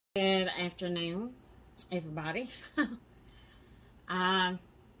Good afternoon, everybody. I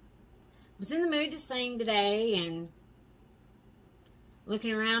was in the mood to sing today, and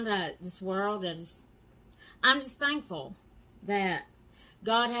looking around at this world, I'm just thankful that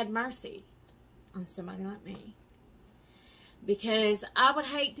God had mercy on somebody like me, because I would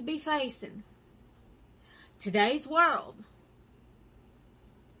hate to be facing today's world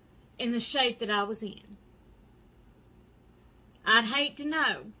in the shape that I was in. I'd hate to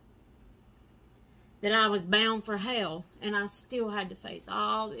know that I was bound for hell and I still had to face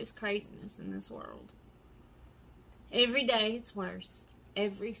all this craziness in this world. Every day it's worse.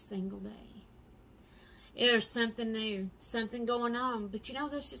 Every single day. There's something new, something going on. But you know,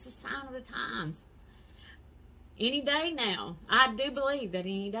 that's just a sign of the times. Any day now, I do believe that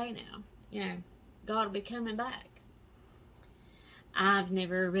any day now, God will be coming back. I've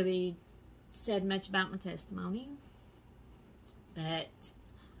never really said much about my testimony, but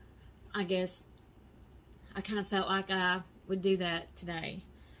I guess I kind of felt like I would do that today.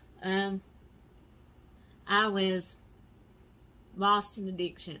 I was lost in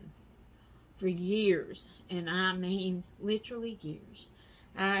addiction for years, and I mean literally years.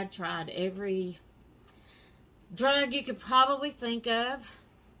 I had tried every drug you could probably think of.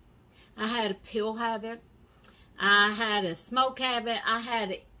 I had a pill habit. I had a smoke habit. I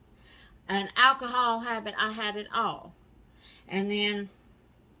had an alcohol habit. I had it all. And then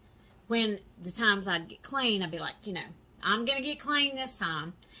when the times I'd get clean, I'd be like, I'm going to get clean this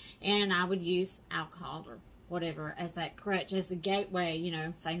time. And I would use alcohol or whatever as that crutch, as the gateway,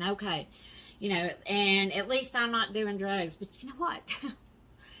 saying, okay, and at least I'm not doing drugs. But you know what?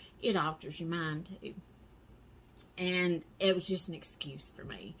 It alters your mind too. And it was just an excuse for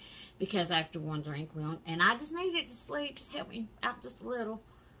me, because after one drink, and I just needed to sleep, just help me out just a little.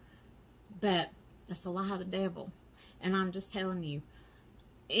 But that's a lie of the devil. And I'm just telling you,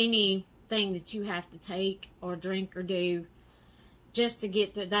 anything that you have to take or drink or do just to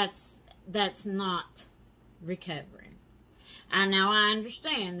get through, that's not recovering. And now I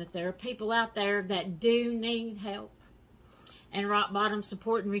understand that there are people out there that do need help. And Rock Bottom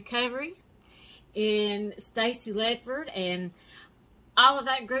Support and Recovery in Stacy Ledford and all of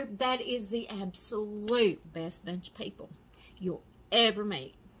that group, that is the absolute best bunch of people you'll ever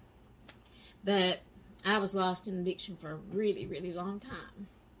meet. But I was lost in addiction for a really, really long time.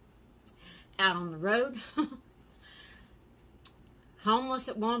 Out on the road. Homeless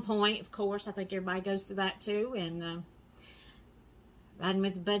at one point, of course. I think everybody goes through that too. And riding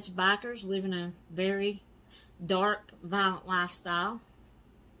with a bunch of bikers, living a very dark, violent lifestyle.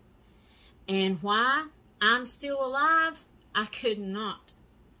 And why I'm still alive, I could not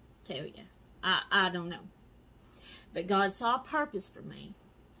tell you. I don't know. But God saw a purpose for me.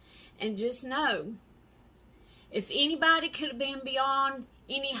 And just know, if anybody could have been beyond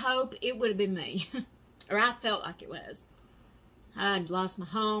any hope, it would have been me. Or I felt like it was. I had lost my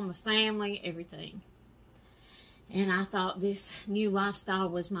home, my family, everything. And I thought this new lifestyle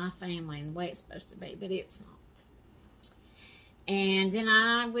was my family and the way it's supposed to be, but it's not. And then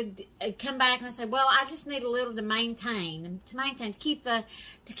I would come back and I said, well, I just need a little to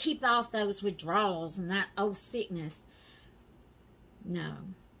keep off those withdrawals and that old sickness. No,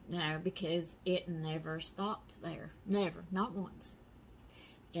 because it never stopped there. Never, not once.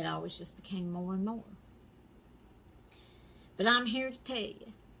 It always just became more and more. But I'm here to tell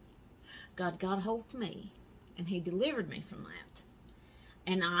you, God got a hold of me, and He delivered me from that.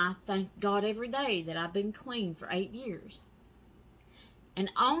 And I thank God every day that I've been clean for 8 years.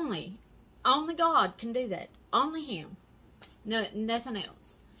 And only God can do that. Only Him. No, nothing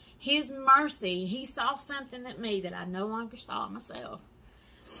else. His mercy, He saw something in me that I no longer saw in myself.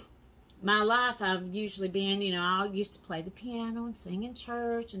 My life, I've usually been, I used to play the piano and sing in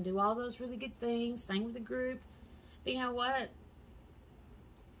church and do all those really good things, sing with a group. But you know what?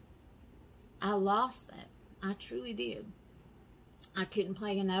 I lost that. I truly did. I couldn't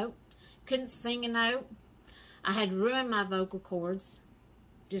play a note, couldn't sing a note. I had ruined my vocal cords,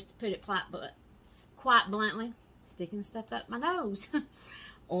 just to put it quite bluntly, sticking stuff up my nose.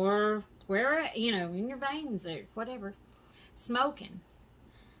 Or where, in your veins or whatever. Smoking.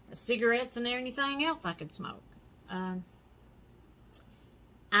 Cigarettes and anything else I could smoke. I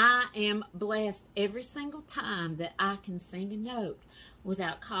am blessed every single time that I can sing a note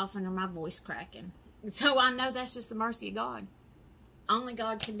without coughing or my voice cracking. So I know that's just the mercy of God. Only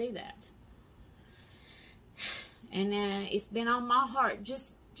God can do that. And it's been on my heart.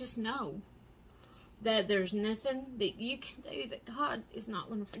 Just know that there's nothing that you can do that God is not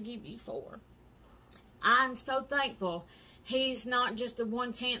going to forgive you for. I'm so thankful. He's not just a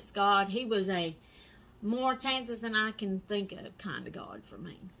one-chance God. He was a more chances than I can think of kind of God for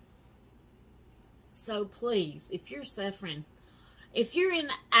me. So please, if you're suffering, if you're in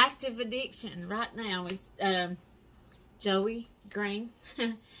active addiction right now, it's Joey Green.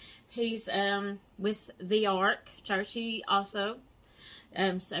 He's with the Ark Church. He also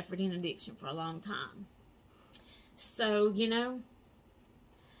suffered in addiction for a long time. So, you know,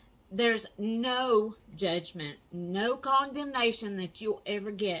 there's no judgment, no condemnation that you'll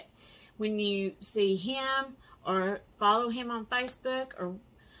ever get when you see him or follow him on Facebook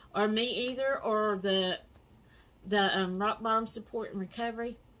or me either, or the Rock Bottom Support and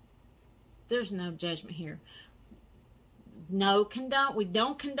Recovery. There's no judgment here. No condone. We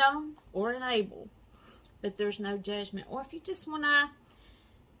don't condone or enable, but there's no judgment. Or if you just want to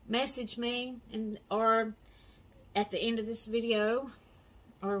message me or at the end of this video,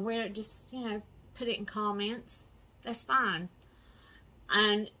 or where, just, you know, put it in comments. That's fine.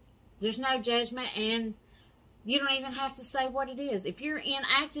 And there's no judgment, and you don't even have to say what it is. If you're in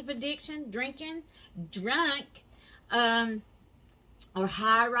active addiction, drinking, drunk, or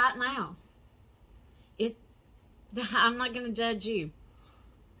high right now, I'm not going to judge you.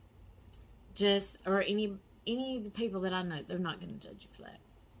 Or any of the people that I know, they're not going to judge you for that.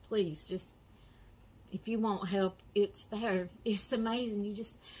 Please, just, if you want help, it's there. It's amazing. You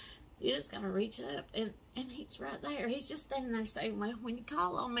just got to reach up, and he's right there. He's just standing there saying, well, when you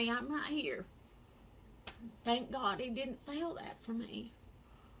call on me, I'm right here. Thank God he didn't fail that for me.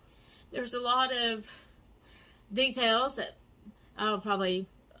 There's a lot of details that I'll probably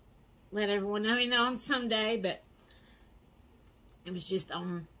let everyone know on someday, but it was just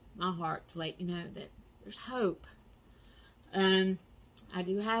on my heart to let you know that there's hope. I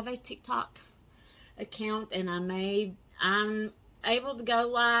do have a TikTok account, and I'm able to go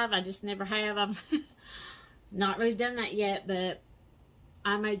live. I just never have. I've not really done that yet, but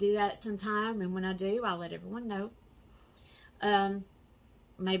I may do that sometime, and when I do, I'll let everyone know.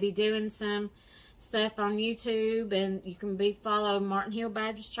 Maybe doing some stuff on YouTube, and you can follow Martin Hill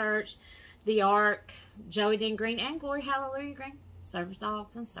Baptist Church, the Ark, Joey Dean Green, and Glory Hallelujah Green, Service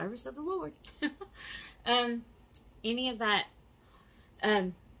Dogs and Service of the Lord. Any of that,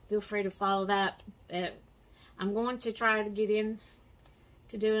 feel free to follow that. I'm going to try to get in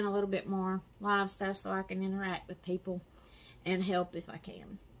to doing a little bit more live stuff so I can interact with people and help if I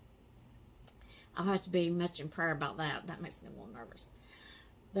can. I'll have to be much in prayer about that. That makes me a little nervous.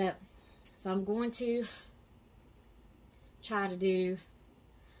 But, so I'm going to try to do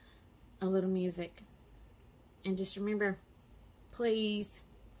a little music. And just remember, please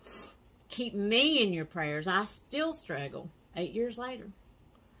keep me in your prayers. I still struggle 8 years later.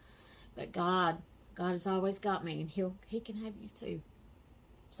 But God has always got me, and He can have you too.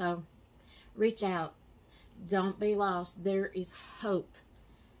 So, reach out. Don't be lost. There is hope,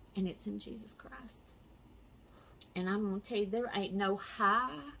 and it's in Jesus Christ. And I'm going to tell you, there ain't no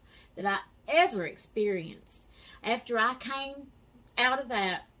high that I ever experienced after I came out of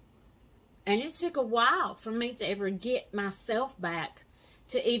that. And it took a while for me to ever get myself back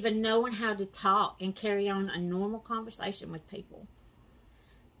to even knowing how to talk and carry on a normal conversation with people.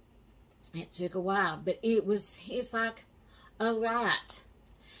 It took a while, but it's like a light.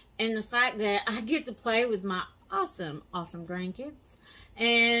 And the fact that I get to play with my awesome grandkids,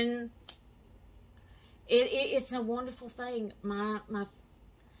 and it's a wonderful thing. My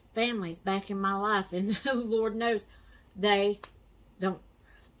family's back in my life, and the Lord knows they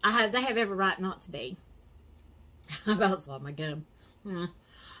have every right not to be. I about swallowed my gum.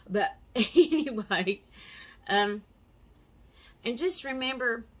 But anyway, and just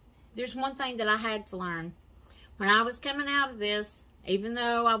remember, there's one thing that I had to learn. When I was coming out of this, even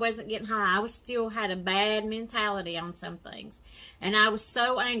though I wasn't getting high, I still had a bad mentality on some things. And I was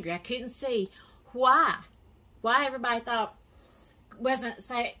so angry. I couldn't see why everybody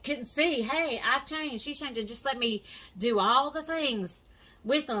couldn't see, hey, I've changed, she's changed, and just let me do all the things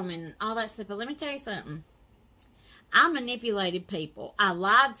with them and all that stuff. But let me tell you something. I manipulated people. I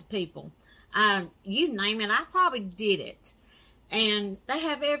lied to people. You name it, I probably did it. And they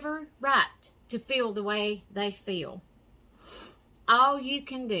have every right to feel the way they feel. All you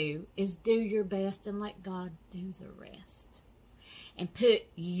can do is do your best and let God do the rest. And put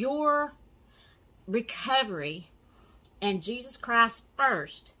your recovery and Jesus Christ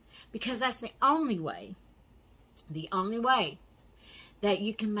first. Because that's the only way that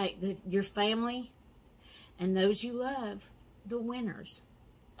you can make your family and those you love the winners.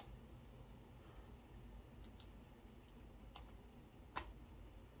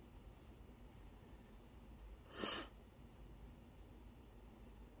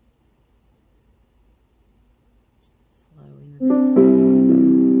 Slow energy.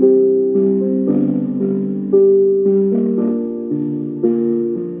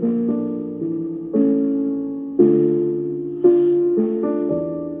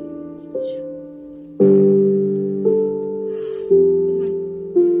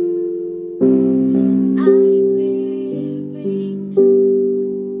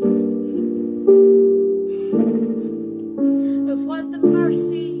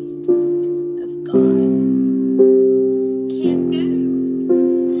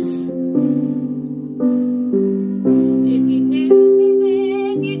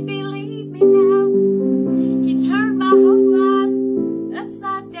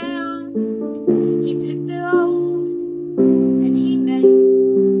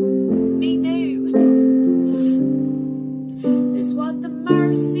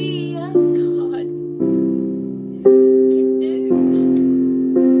 mercy of God can do.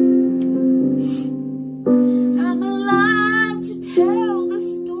 I'm alive to tell the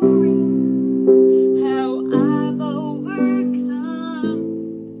story, how I've overcome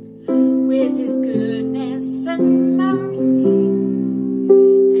with His goodness and mercy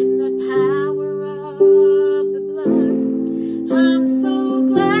and the power of the blood. I'm so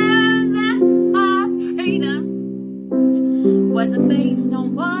glad that my freedom wasn't based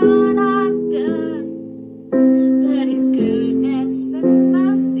on what I've done, but His goodness and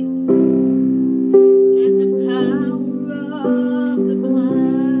mercy and the power of the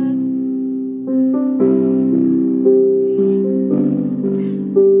blood.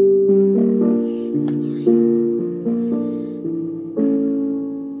 Sorry.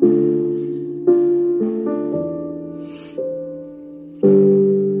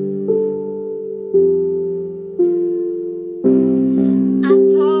 I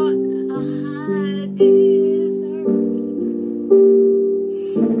thought I deserved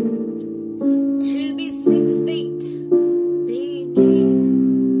to be 6 feet beneath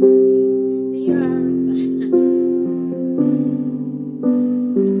the earth.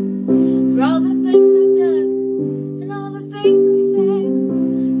 For all the things I've done and all the things I've said,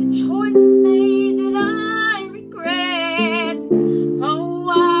 the choices made that I regret, oh,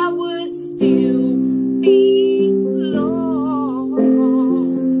 I would still be lost.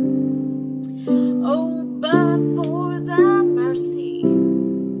 Oh, but for the mercy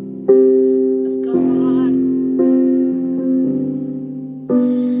of God,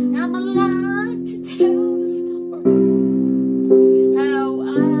 I'm alive to tell the story, how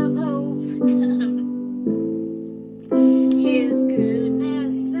I've overcome His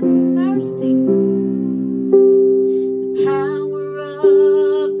goodness and mercy, the power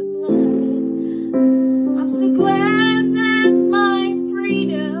of the blood. I'm so glad that my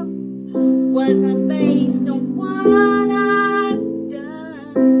freedom wasn't based on what I've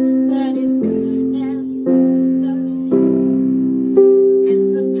done, but His goodness, mercy, and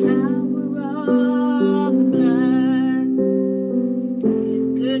the power of the blood. His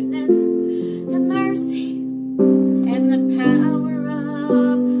goodness and mercy and the power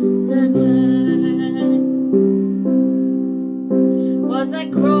of the blood. Was that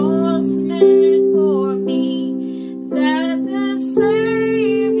cross meant for me, that the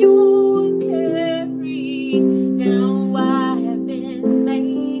Savior carried? Now I have been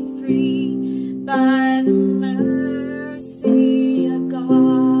made free by the mercy of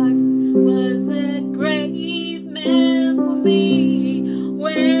God. Was that grave meant for me,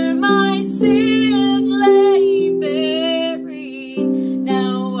 where my sin lay buried?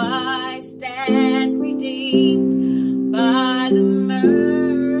 Now I stand redeemed by the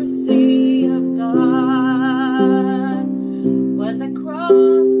mercy of God. Was a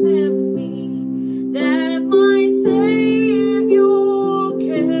cross meant for me, that my Savior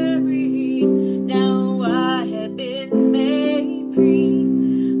carried? Now I have been made free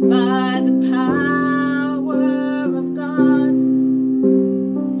by the power of God.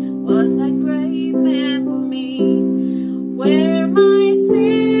 Was that grave meant for me, where my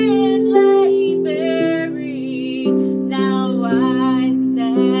sin lay buried? Now I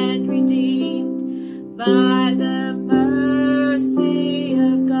stand redeemed by the mercy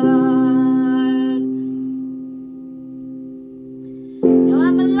of God. Now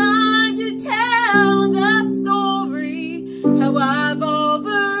I'm alive to tell the story, how I've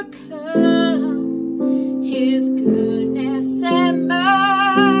overcome His goodness and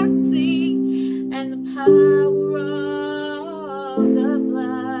mercy and the power of the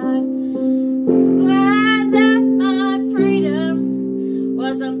blood. I'm so glad that my freedom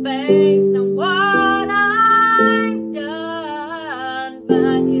wasn't based on what I've done,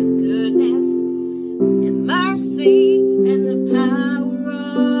 but His goodness and mercy and the power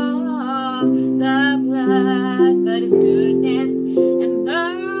of the blood. But His goodness and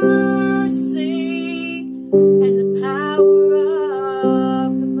mercy and the power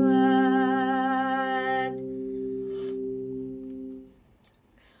of the blood.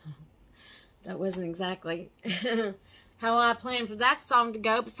 That wasn't exactly how I planned for that song to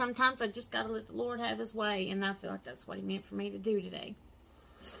go, but sometimes I just got to let the Lord have His way, and I feel like that's what He meant for me to do today.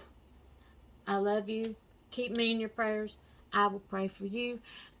 I love you. Keep me in your prayers. I will pray for you.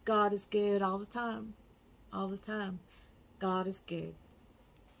 God is good all the time. All the time. God is good.